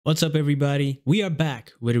What's up, everybody? We are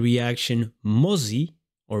back with a reaction Mozzy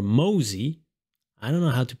or Mozzy. I don't know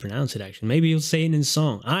how to pronounce it actually. Maybe you'll say it in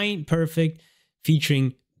song. I Ain't Perfect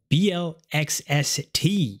featuring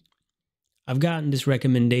Blxst. I've gotten this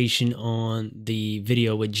recommendation on the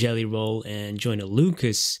video with Jelly Roll and Joyner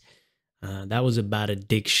Lucas. That was about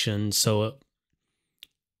addiction. So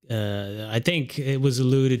I think it was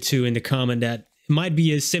alluded to in the comment that it might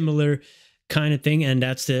be a similar kind of thing, and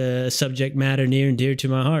that's the subject matter near and dear to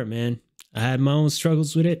my heart, man. I had my own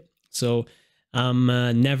struggles with it, so I'm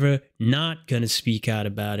never not gonna speak out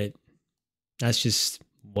about it. That's just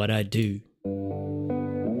what I do.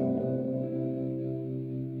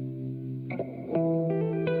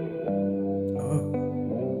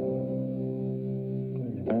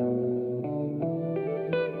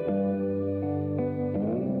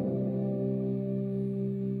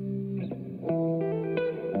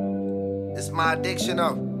 It's my addiction,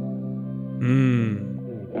 though.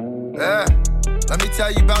 Yeah. Let me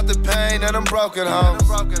tell you about the pain and them broken homes.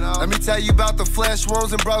 Let me tell you about the flesh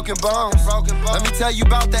wounds and broken bones. Let me tell you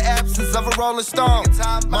about the absence of a rolling stone.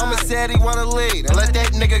 Mama said he wanna lead and let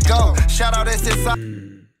that nigga go. Shout out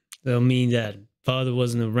SSI. That'll mean that father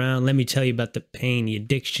wasn't around. Let me tell you about the pain, the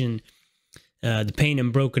addiction, the pain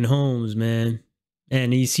and broken homes, man.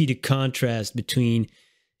 And you see the contrast between,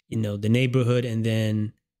 you know, the neighborhood and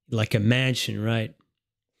then like a mansion, right?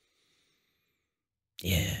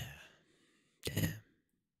 Yeah. Damn.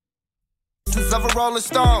 Of a rolling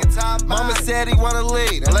stone. Mama said he wanna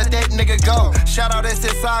lead and let that nigga go. Shout out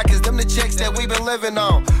SSI, cause them the checks that we been living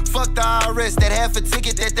on. Fuck the IRS, that half a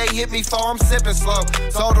ticket that they hit me for, I'm sipping slow.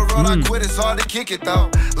 Told the road I quit, it's hard to kick it though.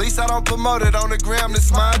 At least I don't promote it on the gram,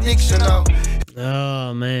 this my addiction though.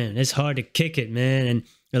 Oh man, it's hard to kick it, man. And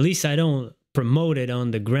at least I don't promote it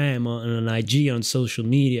on the gram, on IG, on social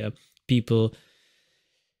media. People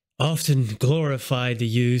often glorify the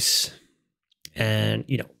use. And,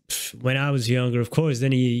 you know, when I was younger, of course,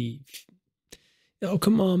 then oh,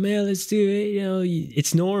 come on, man, let's do it. You know,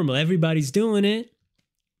 it's normal. Everybody's doing it.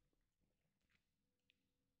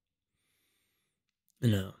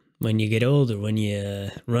 You know, when you get older, when you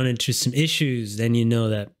run into some issues, then you know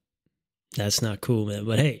that that's not cool, man.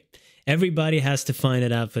 But hey, everybody has to find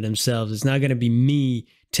it out for themselves. It's not going to be me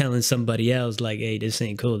telling somebody else like, hey, this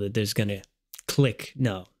ain't cool, that there's going to click.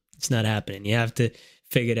 No, it's not happening. You have to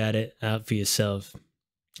figure that out for yourself.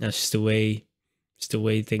 That's just the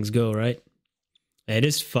way things go, right? It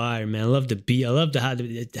is fire, man. I love the beat. I love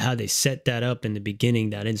how they set that up in the beginning,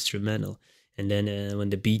 that instrumental, and then when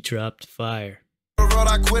the beat dropped, fire. The road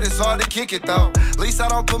I quit, it's hard to kick it though. At least I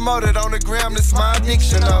don't promote it on the gram, this my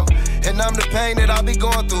addiction though. And I'm the pain that I be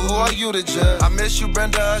going through, who are you to judge? I miss you,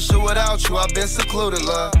 Brenda Usher, without you I've been secluded,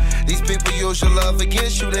 love. These people use your love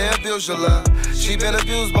against you, they abuse your love. She been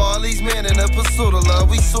abused by all these men in the pursuit of love,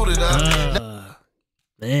 we suited up.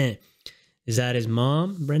 Man, is that his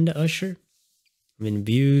mom, Brenda Usher? Been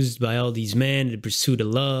abused by all these men in the pursuit of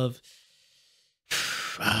love.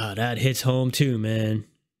 Ah, that hits home too, man.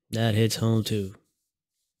 That hits home too.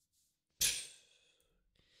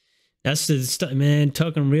 That's the stuff, man,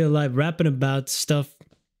 talking real life, rapping about stuff,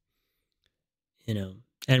 you know,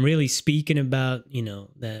 and really speaking about, you know,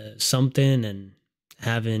 something and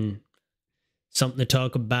having something to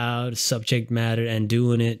talk about, subject matter, and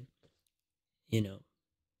doing it, you know,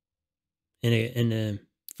 in a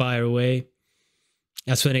fire way.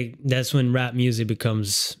 That's when rap music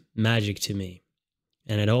becomes magic to me.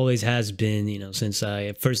 And it always has been, you know, since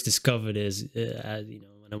I first discovered it, you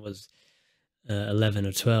know, when I was 11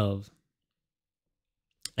 or 12.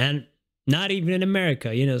 And not even in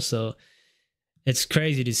America, you know, so it's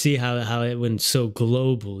crazy to see how it went so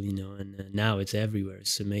global, you know, and now it's everywhere.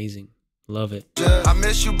 It's amazing. Love it. I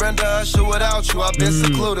miss you, Brenda Usher, without you I've been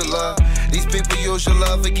secluded, love. These people use your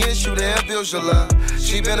love against you, they abuse your love.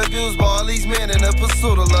 She been abused by all these men in the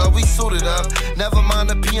pursuit of love, we suited up. Never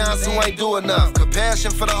mind the peons who ain't do enough.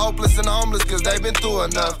 Compassion for the hopeless and the homeless, cause they been through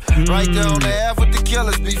enough. Right there on the Ave with the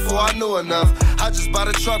killers before I knew enough. I just bought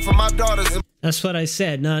a truck for my daughters. That's what I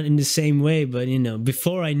said, not in the same way, but, you know,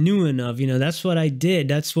 before I knew enough, you know, that's what I did.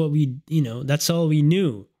 That's what we, you know, that's all we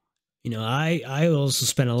knew. You know, I also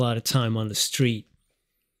spent a lot of time on the street,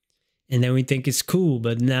 and then we think it's cool.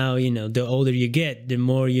 But now, you know, the older you get, the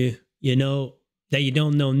more you know that you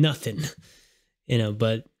don't know nothing, you know.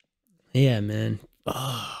 But yeah, man.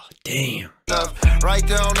 Oh, damn. Right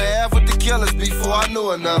there on the Ave with the killers before I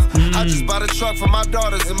knew enough. I just bought a truck for my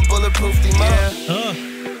daughters and bulletproof them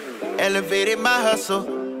up. Elevated my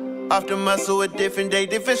hustle, off the muscle, a different day,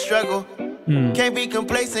 different struggle. Can't be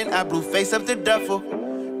complacent, I blew face up the duffel.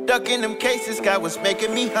 Ducking them cases, God was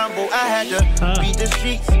making me humble. I had to beat the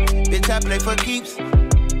streets, bitch, I play for keeps.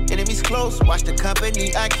 Enemies close, watch the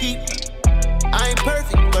company I keep. I ain't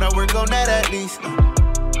perfect, but I work on that at least.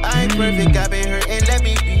 I ain't perfect, I've been hurt and let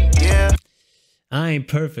me be, yeah. I ain't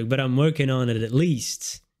perfect, but I'm working on it at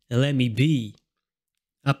least. And let me be.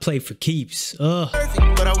 I play for keeps. Oh.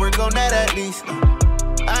 Perfect, but I work on that at least.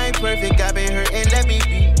 I ain't perfect, I've been hurt and let me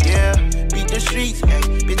be, yeah. Beat the streets,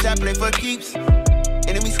 bitch, I play for keeps.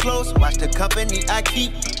 Enemies close, watch the company I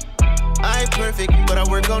keep. I ain't perfect, but I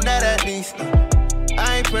work on that at least.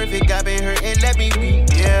 I ain't perfect, I've been hurt and let me be,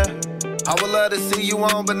 yeah. I would love to see you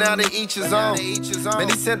on, but now they each is on.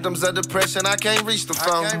 Many symptoms of depression, I can't reach the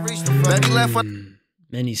phone. Maybe left one.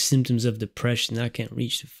 Many symptoms of depression, I can't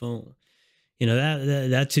reach the phone. You know,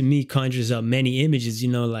 that to me conjures up many images, you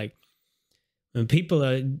know, like when people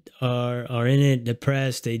are in it,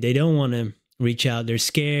 depressed, they don't want to reach out. They're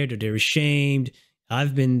scared or they're ashamed.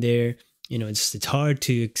 I've been there. You know, it's hard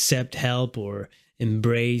to accept help or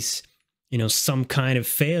embrace, you know, some kind of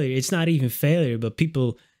failure. It's not even failure, but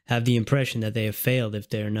people have the impression that they have failed if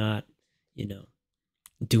they're not, you know,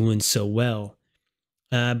 doing so well.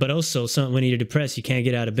 But also, when you're depressed, you can't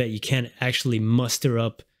get out of bed. You can't actually muster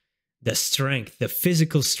up the strength, the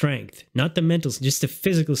physical strength, not the mental, just the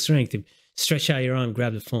physical strength to stretch out your arm,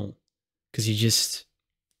 grab the phone, because you're just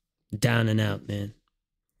down and out, man.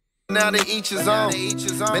 Now they each is on.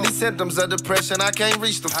 Many symptoms of depression, I can't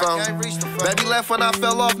reach the phone. Baby left when I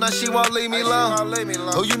fell off, now she won't leave me alone.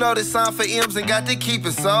 Who you know that signed for M's and got to keep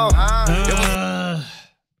it so?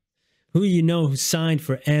 Who you know who signed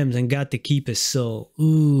for M's and got to keep his soul?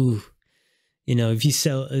 Ooh. You know, if you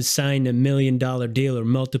sign $1 million deal or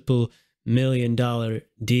multiple $1 million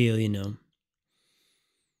deal, you know,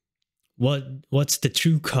 what's the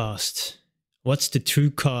true cost? What's the true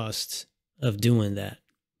cost of doing that?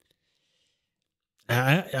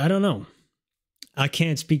 I don't know. I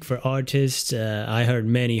can't speak for artists. I heard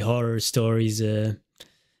many horror stories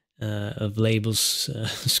of labels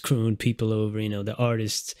screwing people over. You know, the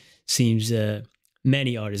artists seems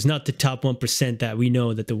many artists, not the top 1% that we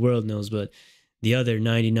know, that the world knows, but the other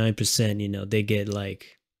 99%, you know, they get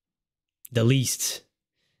like the least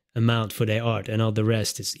amount for their art and all the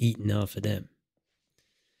rest is eaten off of them.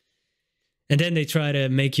 And then they try to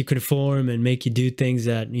make you conform and make you do things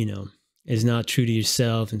that, you know, is not true to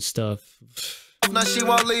yourself and stuff. Now she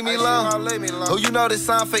won't leave me alone. Who you know that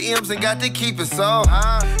signed for M's and got to keep it so?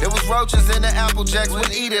 It was roaches in the Apple Jacks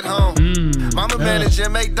would eat at home. Mama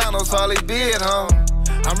managing McDonald's, all he be at home.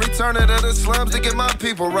 I'm returning to the slums to get my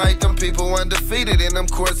people right. Them people undefeated in them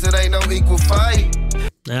courts, it ain't no equal fight.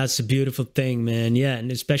 That's a beautiful thing, man. Yeah,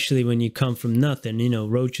 and especially when you come from nothing. You know,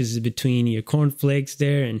 roaches is between your cornflakes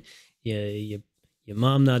there and your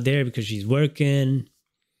mom not there because she's working.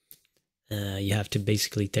 You have to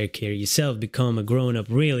basically take care of yourself, become a grown-up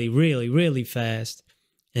really, really, really fast.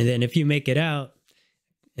 And then if you make it out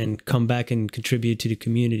and come back and contribute to the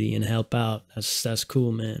community and help out, that's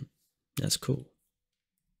cool, man. That's cool.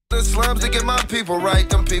 The slums to get my people right.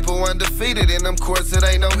 Them people undefeated in them courts, it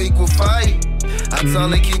ain't no equal fight. I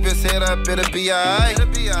told him keep his head up, it'll be alright.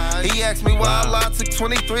 He asked me why I took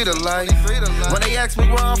 23 to life. When they ask me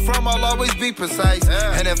where I'm from, I'll always be precise.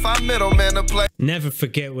 And if I'm middleman to play, never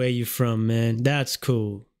forget where you're from, man. That's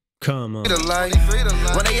cool. Come on.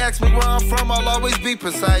 When they ask me where I'm from, I'll always be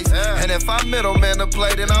precise. And if I'm middleman to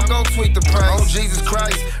play, then I'm gonna tweet the price. Oh, Jesus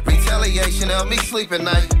Christ, retaliation helped me sleep at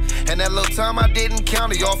night. And that little time I didn't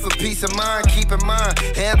count it, all for peace of mind. Keep in mind,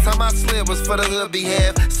 hand time I slid was for the hood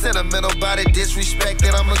behalf. Sentimental body disrespect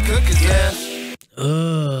that I'm a cook's ass.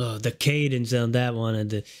 Oh, the cadence on that one.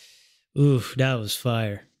 And oof, that was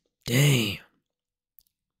fire. Damn.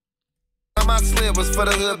 My slid was for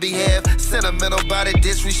the hood behalf. Sentimental body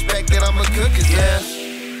disrespect that I'm a cook's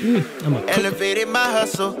ass. I'm a cook. Elevated my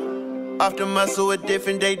hustle. Off the muscle, a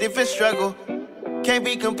different day, different struggle. Can't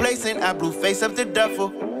be complacent, I blew face up the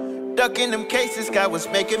duffel. Ducking them cases, God was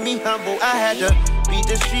making me humble. I had to beat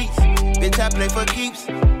the streets, bitch, I play for keeps.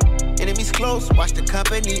 Enemies close, watch the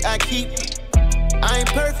company I keep. I ain't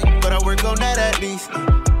perfect, but I work on that at least.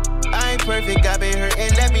 I ain't perfect, I've been hurt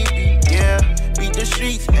and let me be, yeah. Beat the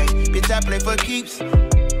streets, bitch, I play for keeps.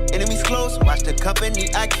 Enemies close, watch the company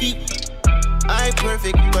I keep. I ain't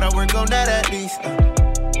perfect, but I work on that at least.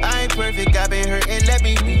 I ain't perfect, I've been hurt and let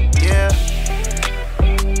me be, yeah.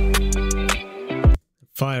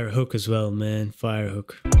 Fire hook as well, man. Fire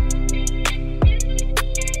hook.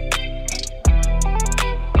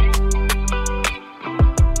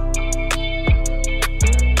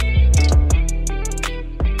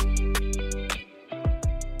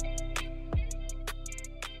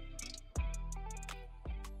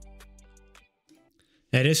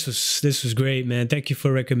 Hey, this was great, man. Thank you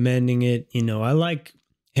for recommending it. You know, I like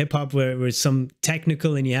hip hop where it's some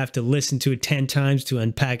technical and you have to listen to it 10 times to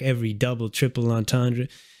unpack every double, triple entendre.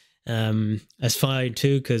 That's fine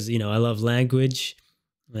too, because, you know, I love language.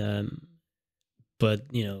 But,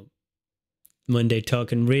 you know, when they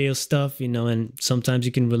talking real stuff, you know, and sometimes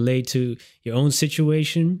you can relate to your own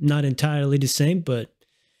situation, not entirely the same, but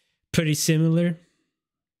pretty similar.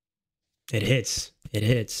 It hits. It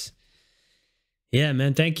hits. Yeah,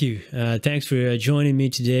 man. Thank you. Thanks for joining me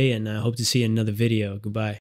today, and I hope to see you in another video. Goodbye.